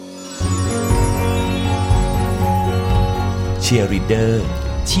ชียร์ลีดเดอร์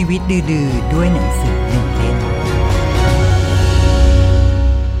ชีวิตดื้อๆด้วยหนังสือหนึ่งเล่ม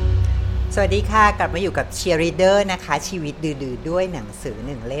สวัสดีค่ะกลับมาอยู่กับเชียร์ลีดเดอร์นะคะชีวิตดื้อๆด้วยหนังสือห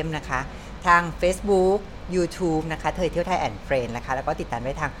นึ่งเล่มนะคะทาง Facebook YouTube นะคะเธอเที่ยวไทยแอนด์เฟรนด์นะคะแล้วก็ติดตามไ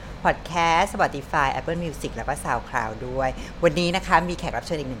ด้ทางพอดแคสต์ Spotify Apple Music แล้วก็ SoundCloud ด้วยวันนี้นะคะมีแขกรับเ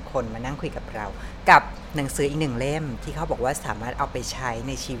ชิญอีกหนึ่งคนมานั่งคุยกับเรากับหนังสืออีกหนึ่งเล่มที่เขาบอกว่าสามารถเอาไปใช้ใ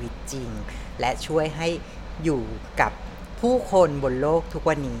นชีวิตจริงและช่วยให้อยู่กับผู้คนบนโลกทุก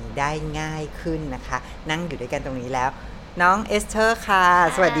วันนี้ได้ง่ายขึ้นนะคะนั่งอยู่ด้วยกันตรงนี้แล้วน้องเอสเธอร์ค่ะ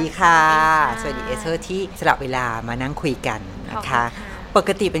สวัสดีค่ะสวัสดีเอสเธอร์ที่สละเวลามานั่งคุยกันนะคะปก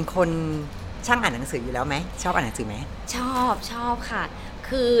ติเป็นคนช่างอ่านหนังสืออยู่แล้วไหมชอบอ่านหนังสือไหมชอบค่ะ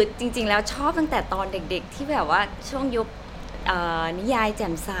คือจริงๆแล้วชอบตั้งแต่ตอนเด็กๆที่แบบว่าช่วงยุคนิยายแจ่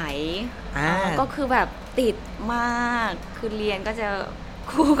มใสก็คือแบบติดมากคือเรียนก็จะ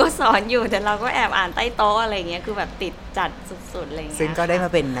ครูก็สอนอยู่แต่เราก็แอบอ่านใต้โต๊ะอะไรเงี้ยคือแบบติดจัดสุดๆอะไรเงี้ยซึ่งก็ได้มา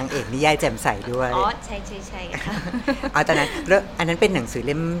เป็นนางเอกนิยายแจ่มใสด้วยอ๋อใช่ค่ะตอนนั้นอันนั้นเป็นหนังสือเ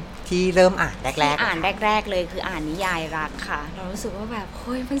ล่มที่เริ่มอ่านแรกๆอ่านแรกๆเลยคืออ่านนิยายรักค่ะเรารู้สึกว่าแบบเ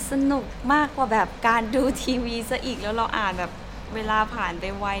ฮ้ยมันสนุกมากกว่าแบบการดูทีวีซะอีกแล้วเราอ่านแบบเวลาผ่านไป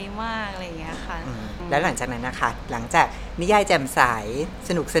ไวมากอะไรเงี้ยค่ะแล้วหลังจากนั้นนะคะหลังจากนิยายแจ่มใสส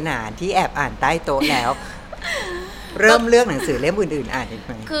นุกสนานที่แอบอ่านใต้โต๊ะแล้วเริ่มเลือกหนังสือเล่มอื่นๆอ่านอีกไห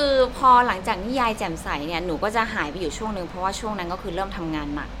มคือพอหลังจากนิยายแจ่มใสเนี่ยหนูก็จะหายไปอยู่ช่วงนึงเพราะว่าช่วงนั้นก็คือเริ่มทำงาน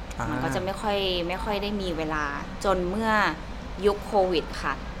หนักมันก็จะไม่ค่อยได้มีเวลาจนเมื่อยุคโควิด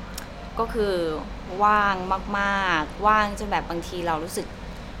ค่ะก็คือว่างมากๆว่างจนแบบบางทีเรารู้สึก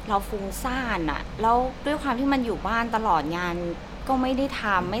เราฟุ้งซ่านอะแล้วด้วยความที่มันอยู่บ้านตลอดงานก็ไม่ได้ท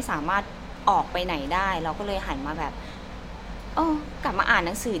ำไม่สามารถออกไปไหนได้เราก็เลยหันมาแบบกลับมาอ่านห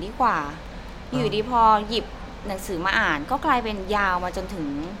นังสือดีกว่าอยู่ดีพอหยิบหนังสือมาอ่านก็กลายเป็นยาวมาจนถึง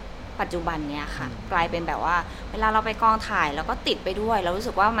ปัจจุบันเนี้ยค่ะกลายเป็นแบบว่าเวลาเราไปกองถ่ายแล้วก็ติดไปด้วยเรารู้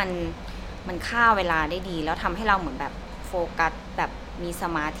สึกว่ามันฆ่าเวลาได้ดีแล้วทำให้เราเหมือนแบบโฟกัสแบบมีส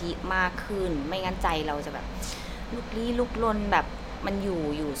มาธิมากขึ้นไม่งั้นใจเราจะแบบลุกลี้ลุกลนแบบมันอ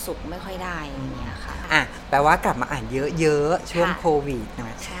ยู่สุขไม่ค่อยได้อย่างเงี้ยค่ะแปลว่ากลับมาอ่านเยอะๆช่วงโควิดน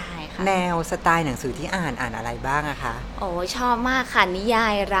ะใช่ค่ะแนวสไตล์หนังสือที่อ่านอะไรบ้างอะคะโอ้ชอบมากค่ะนิยา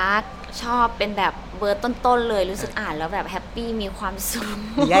ยรักชอบเป็นแบบเบอร์ต้นๆเลยรู้สึกอ่านแล้วแบบแฮปปี้มีความสุข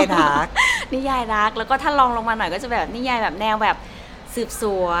นิยายรักแล้วก็ถ้าลองลงมาหน่อยก็จะแบบนิยายแบบแนวแบบสืบส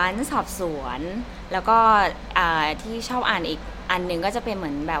วนสอบสวนแล้วก็ที่ชอบอ่านอีกอันนึงก็จะเป็นเหมื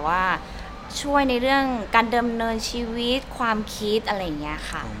อนแบบว่าช่วยในเรื่องการดำเนินชีวิตความคิดอะไรอย่างเงี้ย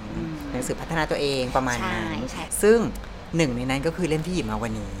ค่ะหนังสือพัฒนาตัวเองประมาณนั้นซึ่งหนึ่งในนั้นก็คือเล่มที่หยิบมาวั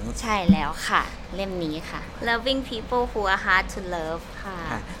นนี้ใช่แล้วค่ะเล่มนี้ค่ะ Loving People Who Are Hard to Love ค่ะ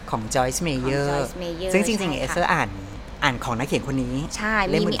ของ Joyce Meyer ซึ่งจริงๆเอสเธอร์อ่านของนักเขียนคนนี้ใช่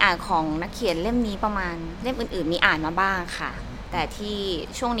มีอ่านของนักเขียนเล่มนี้ประมาณเล่มอื่นๆมีอ่านมาบ้างค่ะแต่ที่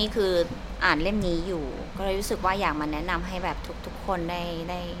ช่วงนี้คืออ่านเล่มนี้อยู่ก็เลยรู้สึกว่าอยากมาแนะนำให้แบบทุกคนไ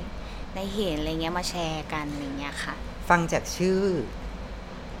ด้เห็นอะไรเงี้ยมาแชร์กันอะไรเงี้ยค่ะฟังจากชื่อ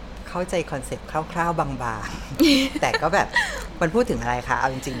เข้าใจคอนเซ็ปต์คร่าวๆบางๆ แต่ก็แบบมันพูดถึงอะไรคะเอา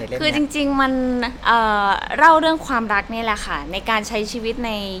จริงๆในเล่มนี้คือจริงๆมันเล่าเรื่องความรักนี่แหละค่ะในการใช้ชีวิตใ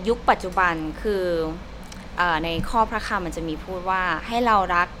นยุคปัจจุบันคือในข้อพระคำมันจะมีพูดว่าให้เรา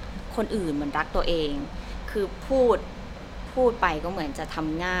รักคนอื่นเหมือนรักตัวเองคือพูดไปก็เหมือนจะท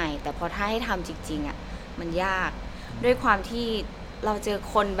ำง่ายแต่พอถ้าให้ทำจริงๆอ่ะมันยากด้วยความที่เราเจอ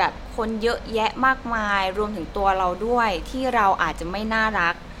คนแบบคนเยอะแยะมากมายรวมถึงตัวเราด้วยที่เราอาจจะไม่น่า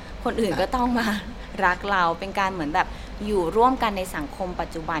รักคนอื่นก็ต้องมารักเราเป็นการเหมือนแบบอยู่ร่วมกันในสังคมปัจ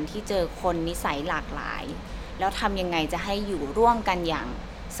จุบันที่เจอคนนิสัยหลากหลายแล้วทำยังไงจะให้อยู่ร่วมกันอย่าง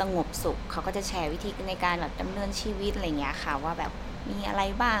สงบสุขเขาก็จะแชร์วิธีในการแบบดำเนินชีวิตอะไรเงี้ยค่ะว่าแบบมีอะไร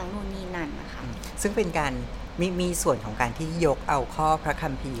บ้างนู่นนี่นั่นนะคะซึ่งเป็นการมีส่วนของการที่ยกเอาข้อพระคั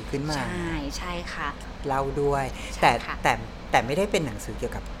มภีร์ขึ้นมาใช่ค่ะเล่าด้วยแต่ไม่ได้เป็นหนังสือเกี่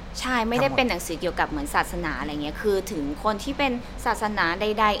ยวกับใช่ไม่ได้เป็นหนังสือเกี่ยวกับเหมือนศาสนาอะไรเงี้ยคือถึงคนที่เป็นศาสนาใ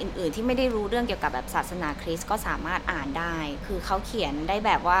ดๆอื่นๆที่ไม่ได้รู้เรื่องเกี่ยวกับแบบศาสนาคริสต์ก็สามารถอ่านได้คือเขาเขียนได้แ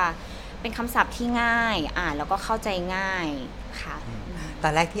บบว่าเป็นคำศัพท์ที่ง่ายอ่านแล้วก็เข้าใจง่ายค่ะตอ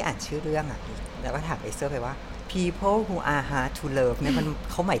นแรกที่อ่านชื่อเรื่องแล้วก็ถามเอสเธอร์ไปว่า People Who Are Hard to Love เนี่ยมัน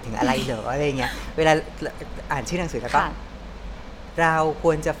เขาหมายถึงอะไรเหรออะไรเงี้ยเวลาอ่านชื่อหนังสือแล้วก็เราค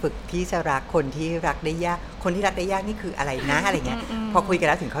วรจะฝึกที่จะรักคนที่รักได้ยากคนที่รักได้ยากนี่คืออะไรนะอะไรเงี้ยพอคุยกัน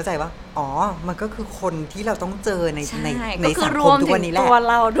แล้วถึงเข้าใจว่าอ๋อมันก็คือคนที่เราต้องเจอในสังคมทุกวันนี้แหละตัว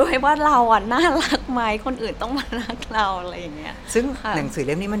เราด้วยว่าเราอ่ะน่ารักไหมคนอื่นต้องมารักเราอะไรอย่างเงี้ยซึ่งหนังสือเ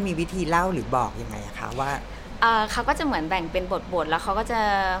ล่มนี้มันมีวิธีเล่าหรือบอกยังไงอะคะว่า เขาก็จะเหมือนแบ่งเป็นบทแล้วเขาก็จะ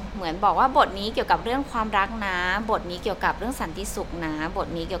เหมือนบอกว่าบทนี้เกี่ยวกับเรื่องความรักนะบทนี้เกี่ยวกับเรื่องสันติสุขนะบท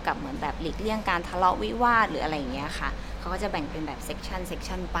นี้เกี่ยวกับเหมือนแบบหลีกเลี่ยงการทะเลาะวิวาทหรืออะไรอย่างเงี้ยค่ะเขาก็จะแบ่งเป็นแบบเซก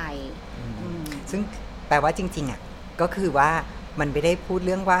ชันไปซึ่งแปลว่าจริงๆอ่ะก็คือว่ามันไม่ได้พูดเ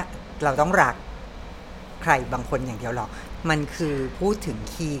รื่องว่าเราต้องรักใครบางคนอย่างเดียวหรอกมันคือพูดถึง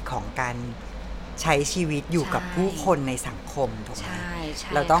คีย์ของการใช้ชีวิตอยู่กับผู้คนในสังคมถูกไหม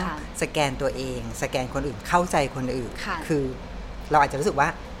เราต้องสแกนตัวเองสแกนคนอื่นเข้าใจคนอื่นคือเราอาจจะรู้สึกว่า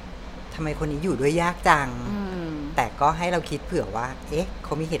ทำไมคนนี้อยู่ด้วยยากจังแต่ก็ให้เราคิดเผื่อว่าเอ๊ะเข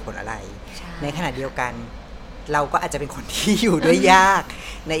ามีเหตุผลอะไรในขณะเดียวกันเราก็อาจจะเป็นคนที่อยู่ด้วยยาก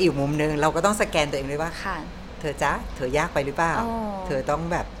ในอีกมุมนึงเราก็ต้องสแกนตัวเองด้วยว่าเธอจ๊ะเธอยากไปหรือเปล่าเธอต้อง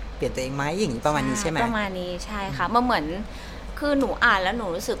แบบเปลี่ยนตัวเองไหมอย่างนี้ประมาณนี้ใช่ไหมประมาณนี้ใช่ค่ะมันเหมือนคือหนูอ่านแล้วหนู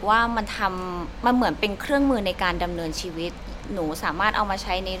รู้สึกว่ามันเหมือนเป็นเครื่องมือในการดำเนินชีวิตหนูสามารถเอามาใ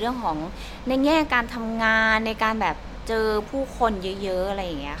ช้ในเรื่องของในแง่การทำงานในการแบบเจอผู้คนเยอะๆอะไรอ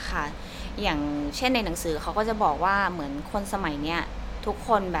ย่างเงี้ยค่ะอย่างเช่นในหนังสือเขาก็จะบอกว่าเหมือนคนสมัยเนี้ยทุกค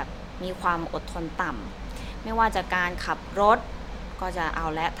นแบบมีความอดทนต่ำไม่ว่าจะการขับรถก็จะเอา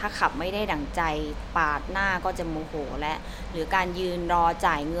และถ้าขับไม่ได้ดั่งใจปาดหน้าก็จะโมโหและหรือการยืนรอ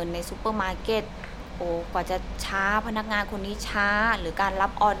จ่ายเงินในซูเปอร์มาร์เก็ตกว่าจะช้าพนักงานคนนี้ช้าหรือการรั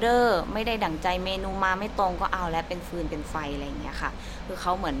บออเดอร์ไม่ได้ดั่งใจเมนูมาไม่ตรงก็เอาและเป็นฟืนเป็นไฟอะไรอย่างเงี้ยค่ะคือเข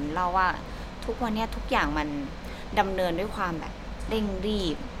าเหมือนเล่าว่าทุกวันนี้ทุกอย่างมันดำเนินด้วยความแบบเร่งรี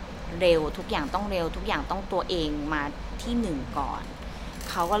บเร็วทุกอย่างต้องเร็วทุกอย่างต้องตัวเองมาที่หนึ่งก่อน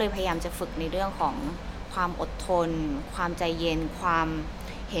เขาก็เลยพยายามจะฝึกในเรื่องของความอดทนความใจเย็นความ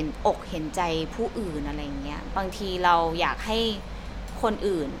เห็นอกเห็นใจผู้อื่นอะไรอย่างเงี้ยบางทีเราอยากให้คน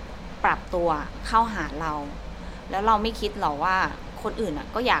อื่นปรับตัวเข้าหาเราแล้วเราไม่คิดหรอกว่าคนอื่น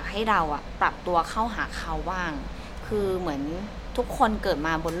ก็อยากให้เราปรับตัวเข้าหาเขาบ้างคือเหมือนทุกคนเกิดม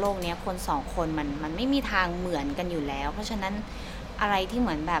าบนโลกนี้คนสองคนมันไม่มีทางเหมือนกันอยู่แล้วเพราะฉะนั้นอะไรที่เห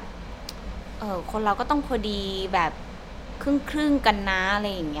มือนแบบคนเราก็ต้องพอดีแบบครึ่งกันนะอะไร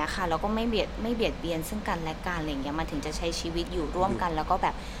อย่างเงี้ยค่ะแล้วก็ไม่เบียดเบียนซึ่งกันและกันอะไรอย่างเงี้ยมันถึงจะใช้ชีวิตอยู่ร่วมกันแล้วก็แบ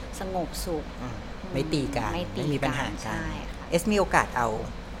บสงบสุขไม่ตีกันไม่มีปัญหากันมีโอกาสเอา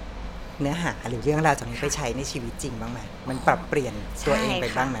เนื้อหาหรือเรื่องราวจากนี้ไปใช้ในชีวิตจริงบ้างไหมมันปรับเปลี่ยนตัวเองไป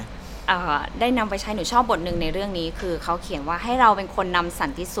บ้างไหมได้นำไปใช้หนูชอบบทหนึ่งในเรื่องนี้คือเขาเขียนว่าให้เราเป็นคนนำสั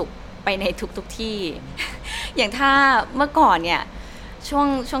นติสุขไปในทุกที่ อย่างถ้าเมื่อก่อนเนี่ย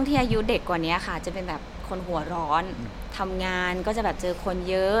ช่วงที่อายุเด็กกว่านี้ค่ะจะเป็นแบบคนหัวร้อนทำงานก็จะแบบเจอคน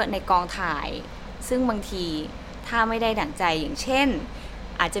เยอะในกองถ่ายซึ่งบางทีถ้าไม่ได้ดั่งใจอย่างเช่น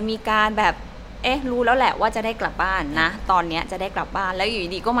อาจจะมีการแบบรู้แล้วแหละว่าจะได้กลับบ้านนะตอนเนี้ยจะได้กลับบ้านแล้วอยู่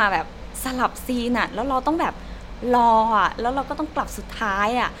ดีก็มาแบบสลับซีนแล้วเราต้องแบบรอแล้วเราก็ต้องกลับสุดท้าย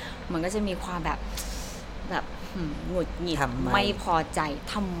มันก็จะมีความแบบหงุดหงิดไม่พอใจ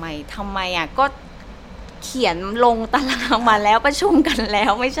ทำไมก็เขียนลงตารางมาแล้วประชุมกันแล้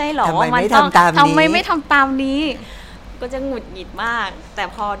วไม่ใช่หรอว่ามันต้องทำไมไม่ทำตามนี้ก็จะหงุดหงิดมากแต่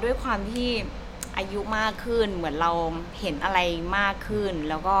พอด้วยความที่อายุมากขึ้นเหมือนเราเห็นอะไรมากขึ้น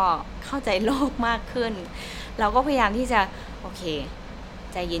แล้วก็เข้าใจโลกมากขึ้นเราก็พยายามที่จะโอเค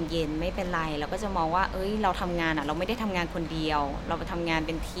ใจเย็นๆไม่เป็นไรเราก็จะมองว่าเราทำงานเราไม่ได้ทำงานคนเดียวเราไปทำงานเ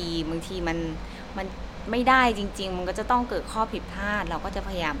ป็นทีมบางทีมันไม่ได้จริงๆมันก็จะต้องเกิดข้อผิดพลาดเราก็จะพ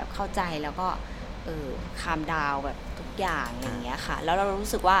ยายามแบบเข้าใจแล้วก็คามดาวแบบทุกอย่างอย่างเงี้ยค่ะแล้วเรารู้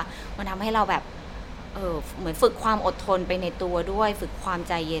สึกว่ามันทำให้เราแบบเหมือนฝึกความอดทนไปในตัวด้วยฝึกความ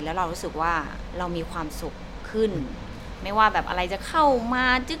ใจเย็นแล้วเรารู้สึกว่าเรามีความสุขขึ้นไม่ว่าแบบอะไรจะเข้ามา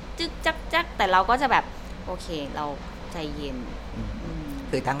จึ๊กจักแต่เราก็จะแบบโอเคเราใจเย็น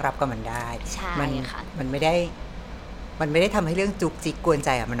คือตั้งรับกับมันได้ใช่ค่ะมันไม่ได้ทำให้เรื่องจุกจิกกวนใจ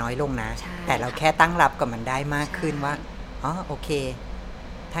มันน้อยลงนะแต่เราแค่ตั้งรับกับมันได้มากขึ้นว่าโอเค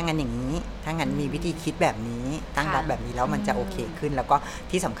ถ้างั้นอย่างนี้ถ้างั้นมีวิธีคิดแบบนี้ตั้งรับแบบนี้แล้วมันจะโอเคขึ้นแล้วก็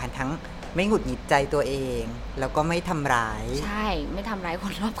ที่สำคัญทั้งไม่หงุดหงิดใจตัวเองแล้วก็ไม่ทำร้ายใช่ไม่ทำร้ายค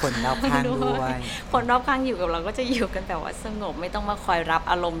นรอบข้างด้วยคนรอบข้างอยู่กับเราก็จะอยู่กันแบบว่าสงบไม่ต้องมาคอยรับ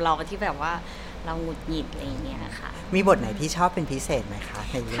อารมณ์เราที่แบบว่าเราหงุดหงิดอะไรอย่างเงี้ยค่ะมีบทไหนที่ชอบเป็นพิเศษไหมคะ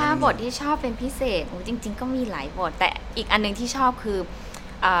ในเรื่องถ้าบทที่ชอบเป็นพิเศษจริงๆก็มีหลายบทแต่อีกอันนึงที่ชอบคือ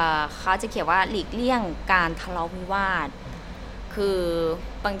เขาจะเขียนว่าหลีกเลี่ยงการทะเลาะวิวาทคือ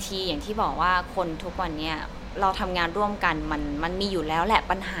บางทีอย่างที่บอกว่าคนทุกวันนี้เราทำงานร่วมกันมันมีอยู่แล้วแหละ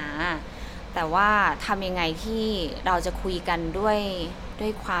ปัญหาแต่ว่าทำยังไงที่เราจะคุยกันด้ว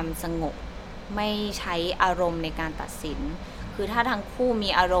ยความสงบไม่ใช้อารมณ์ในการตัดสินคือถ้าทั้งคู่มี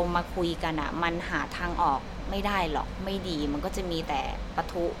อารมณ์มาคุยกันมันหาทางออกไม่ได้หรอกไม่ดีมันก็จะมีแต่ปะ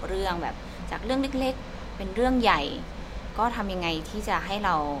ทุเรื่องแบบจากเรื่องเล็กๆเป็นเรื่องใหญ่ก็ทำยังไงที่จะให้เ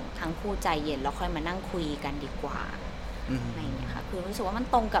ราทั้งคู่ใจเย็นแล้วค่อยมานั่งคุยกันดีกว่า อะไรอย่างเงี้ยค่ะคือรู้สึกว่ามัน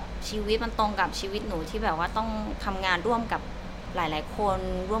ตรงกับชีวิตมันตรงกับชีวิตหนูที่แบบว่าต้องทำงานร่วมกับหลายๆคน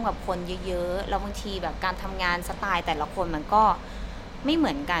ร่วมกับคนเยอะๆแล้วบางทีแบบการทำงานสไตล์แต่ละคนมันก็ไม่เห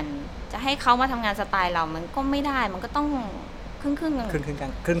มือนกันจะให้เขามาทำงานสไตล์เรามันก็ไม่ได้มันก็ต้องครึ่ง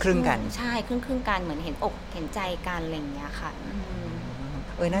กันใช่ครึ่งกันเหมือนเห็นอกเห็นใจกันอะไรอย่างเงี้ยค่ะ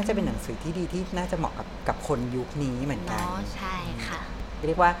น่าจะเป็นหนังสือที่ดีที่น่าจะเหมาะกับคนยุคนี้เหมือนกันใช่ค่ะเ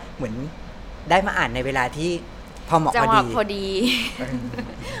รียกว่าเหมือนได้มาอ่านในเวลาที่พอเหมาะพอดี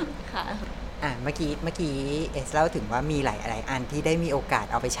ค่ะเมื่อกี้เอสเล่าถึงว่ามีหลายอันที่ได้มีโอกาส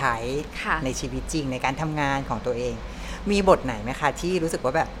เอาไปใช้ในชีวิตจริงในการทำงานของตัวเองมีบทไหนไหมคะที่รู้สึก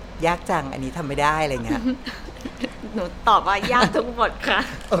ว่าแบบยากจังอันนี้ทำไม่ได้อะไรเงี้ยหนูตอบว่ายากทุกบทค่ะ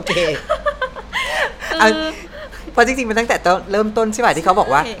โอเคเพราะจริงๆมันตั้งแต่เริ่มต้นใช่ป่ะที่เขาบอก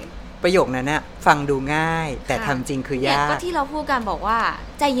ว่าประโยคนั้นน่ะฟังดูง่ายแต่ทำจริงคือยากก็ที่เราพูดกันบอกว่า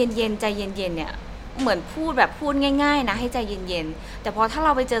ใจเย็นๆใจเย็นๆเนี่ยเหมือนพูดง่ายๆนะให้ใจเย็นๆแต่พอถ้าเร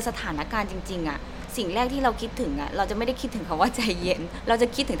าไปเจอสถานการณ์จริงๆอ่ะสิ่งแรกที่เราคิดถึงอ่ะเราจะไม่ได้คิดถึงคำว่าใจเย็นเราจะ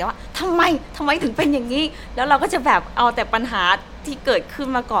คิดถึงแต่ว่าทำไมถึงเป็นอย่างนี้แล้วเราก็จะแบบเอาแต่ปัญหาที่เกิดขึ้น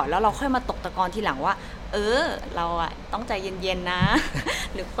มาก่อนแล้วเราค่อยมาตกตะกอนทีหลังว่าเราอ่ะต้องใจเย็นๆนะ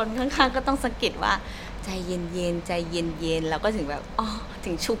หรือคนข้างๆก็ต้องสะกิดว่าใจเย็นๆใจเย็นๆแล้วก็ถึงแบบถึ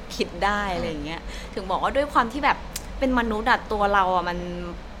งชุบคิดได้อะไรอย่างเงี้ยถึงบอกว่าด้วยความที่แบบเป็นมนุษย์ตัวเราอ่ะมัน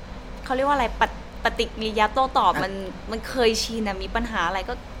เขาเรียกว่าอะไรปฏิกิริยาโต้ตอบมันเคยชินมีปัญหาอะไร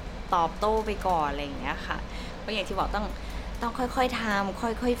ก็ตอบโต้ไปก่อนอะไรอย่างเงี้ยค่ะก็อย่างที่บอกต้องค่อยๆทำ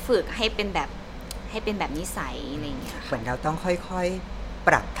ค่อยๆฝึกให้เป็นแบบนิสัยอะไรอย่างเงี้ยเหมือนเราต้องค่อยๆป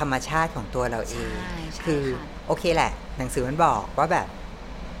รับธรรมชาติของตัวเราเองคือโอเคแหละหนังสือมันบอกว่าแบบ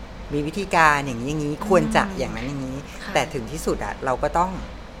มีวิธีการอย่างนี้ควรจะอย่างนั้นอย่างนี้แต่ถึงที่สุดเราก็ต้อง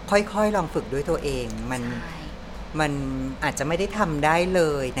ค่อยๆลองฝึกด้วยตัวเองมันอาจจะไม่ได้ทำได้เล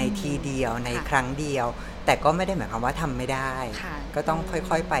ยในทีเดียวในครั้งเดียวแต่ก็ไม่ได้หมายความว่าทำไม่ได้ก็ต้องค่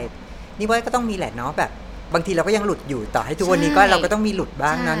อยๆไปนี่ว่าก็ต้องมีแหละเนาะแบบบางทีเราก็ยังหลุดอยู่ต่อให้ทุกวันนี้ก็เราก็ต้องมีหลุดบ้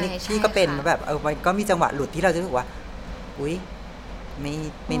างเนาะนี่ก็เป็นแบบมันก็มีจังหวะหลุดที่เราจะรู้สึกว่าอุ๊ย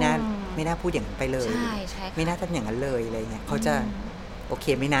ไม่น่าพูดอย่างนั้นไปเลยไม่น่าทำอย่างนั้นเลยอะไรเงี้ยเขาจะโอเค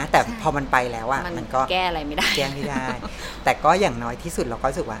ไหมนะแต่พอมันไปแล้วมันก็แก้อะไรไม่ได้แต่ก็อย่างน้อยที่สุดเราก็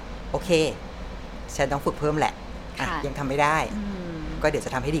รู้สึกว่าโอเคฉันต้องฝึกเพิ่มแหละยังทำไม่ได้ก็เดี๋ยวจ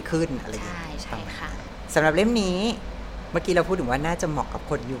ะทำให้ดีขึ้นอะไรอย่างเงี้ยใช่ค่ะสำหรับเล่มนี้เมื่อกี้เราพูดถึงว่าน่าจะเหมาะกับ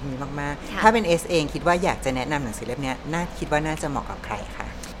คนยุคนี้มากๆถ้าเป็นเอสเองคิดว่าอยากจะแนะนำหนังสือเล่มนี้คิดว่าน่าจะเหมาะกับใครคะ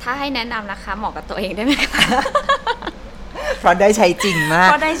ถ้าให้แนะนำนะคะเหมาะกับตัวเองได้ไหมคะเพราะได้ใช้จริงมาก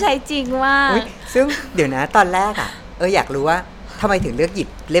ซึ่งเดี๋ยวนะตอนแรกอยากรู้ว่าทำไมถึงเลือกหยิบ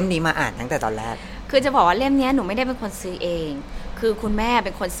เล่มนี้มาอ่านตั้งแต่ตอนแรกคือจะบอกว่าเล่มนี้หนูไม่ได้เป็นคนซื้อเองคือคุณแม่เ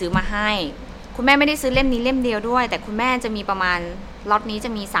ป็นคนซื้อมาให้คุณแม่ไม่ได้ซื้อเล่มนี้เล่มเดียวด้วยแต่คุณแม่จะมีประมาณล็อตนี้จะ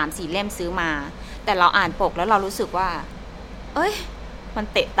มี 3-4 เล่มซื้อมาแต่เราอ่านปกแล้วเรารู้สึกว่ามัน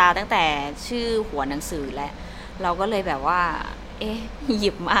เตะตาตั้งแต่ชื่อหัวหนังสือแล้วเราก็เลยแบบว่าห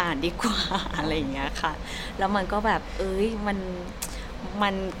ยิบมาอ่านดีกว่าอะไรอย่างเงี้ยค่ะแล้วมันก็แบบมั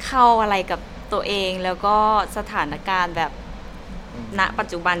นเข้าอะไรกับตัวเองแล้วก็สถานการณ์แบบณปัจ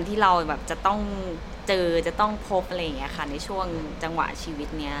จุบันที่เราแบบจะต้องพบอะไรอย่างเงี้ยค่ะในช่วงจังหวะชีวิต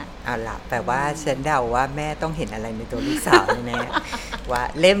เนี้ยล่ะแปลว่าฉันเดาว่าแม่ต้องเห็นอะไรในตัวลูกสาวแน่ๆว่า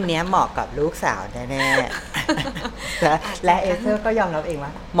เล่มนี้เหมาะกับลูกสาวแน่ๆและเอเธอร์ก็ยอมรับเองว่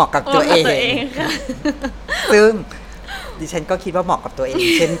าเหมาะกับตัวเองซึ่งดิฉันก็คิดว่าเหมาะกับตัวเอง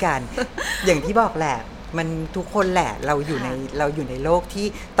เช่นกันอย่างที่บอกแหละมันทุกคนแหละเราอยู่ในโลกที่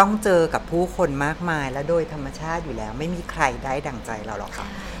ต้องเจอกับผู้คนมากมายและโดยธรรมชาติอยู่แล้วไม่มีใครได้ดั่งใจเราหรอกค่ะ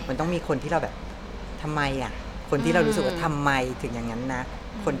มันต้องมีคนที่เราแบบทำไมคนที่เรารู้สึกว่าทำไมถึงอย่างนั้นนะ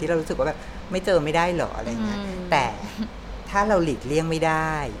คนที่เรารู้สึกว่าแบบไม่เจอไม่ได้หรออะไรเงี้ยแต่ถ้าเราหลีกเลี่ยงไม่ไ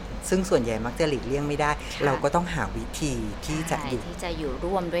ด้ซึ่งส่วนใหญ่มักจะหลีกเลี่ยงไม่ได้เราก็ต้องหาวิธีที่จะอยู่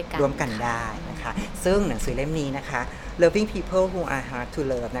ร่วมกันได้นะคะซึ่งหนังสือเล่มนี้นะคะ Loving People Who Are Hard to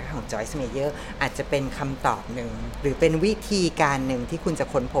Love นะคะของ Joyce Meyer อาจจะเป็นคำตอบหนึ่งหรือเป็นวิธีการหนึ่งที่คุณจะ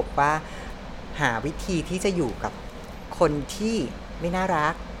ค้นพบว่าหาวิธีที่จะอยู่กับคนที่ไม่น่ารั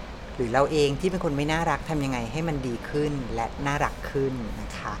กหรือเราเองที่เป็นคนไม่น่ารักทำยังไงให้มันดีขึ้นและน่ารักขึ้นนะ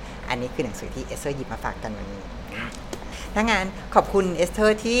คะอันนี้คือหนังสือที่เอสเธอร์หยิบมาฝากกันวันนี้ถ้างั้นขอบคุณเอสเธอ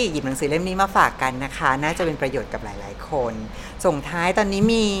ร์ที่หยิบหนังสือเล่มนี้มาฝากกันนะคะน่าจะเป็นประโยชน์กับหลายๆคนส่งท้ายตอนนี้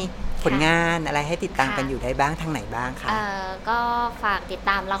มีผลงานอะไรให้ติดตามกันอยู่ได้บ้างทางไหนบ้างคะก็ฝากติด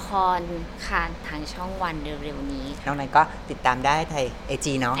ตามละครค่ะทางช่องวันเร็วๆนี้น้องนายก็ติดตามได้ใน IG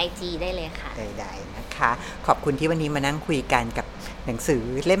เนาะ IG ได้เลยค่ะได้นะคะขอบคุณที่วันนี้มานั่งคุยกันกับหนังสือ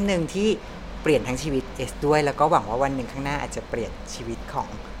เล่มนึงที่เปลี่ยนทั้งชีวิตเอสด้วยแล้วก็หวังว่าวันหนึ่งข้างหน้าอาจจะเปลี่ยนชีวิตของ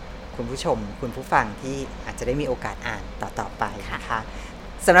คุณผู้ชมคุณผู้ฟังที่อาจจะได้มีโอกาสอ่านต่อไปนะคะ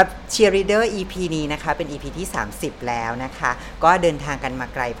สำหรับ Cheerleader EP นี้นะคะเป็น EP ที่30แล้วนะคะก็เดินทางกันมา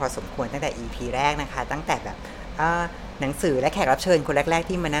ไกลพอสมควรตั้งแต่ EP แรกนะคะตั้งแต่แบบหนังสือและแขกรับเชิญคนแรกๆ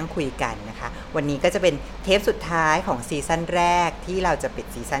ที่มานั่งคุยกันนะคะวันนี้ก็จะเป็นเทปสุดท้ายของซีซั่นแรกที่เราจะปิด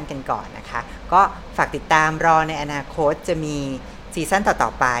ซีซั่นกันก่อนนะคะก็ฝากติดตามรอในอนาคตจะมีซีซั่นต่อ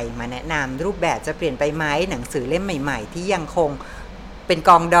ๆไปมาแนะนำรูปแบบจะเปลี่ยนไปไหมหนังสือเล่มใหม่ๆที่ยังคงเป็นก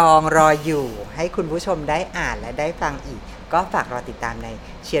องดองรออยู่ให้คุณผู้ชมได้อ่านและได้ฟังอีกก็ฝากรอติดตามใน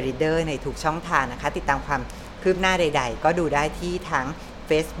Cheerleader ในทุกช่องทางนะคะติดตามความคืบหน้าใดๆก็ดูได้ที่ทั้ง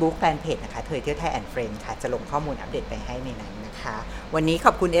Facebook Fanpage นะคะเธอเที่ยวไทยแอนด์เฟรนด์ค่ะจะลงข้อมูลอัปเดตไปให้ในนั้นนะคะวันนี้ข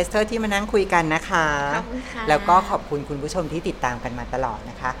อบคุณเอสเธอร์ที่มานั่งคุยกันนะคะแล้วก็ขอบคุณคุณผู้ชมที่ติดตามกันมาตลอด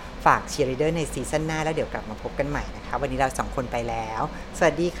นะคะฝาก Cheerleader ในซีซั่นหน้าแล้วเดี๋ยวกลับมาพบกันใหม่นะคะวันนี้เรา2คนไปแล้วส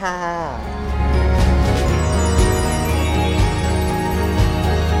วัสดีค่ะ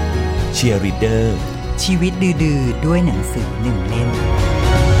Cheerleader ชีวิตดื้อๆด้วยหนังสือ1 เล่ม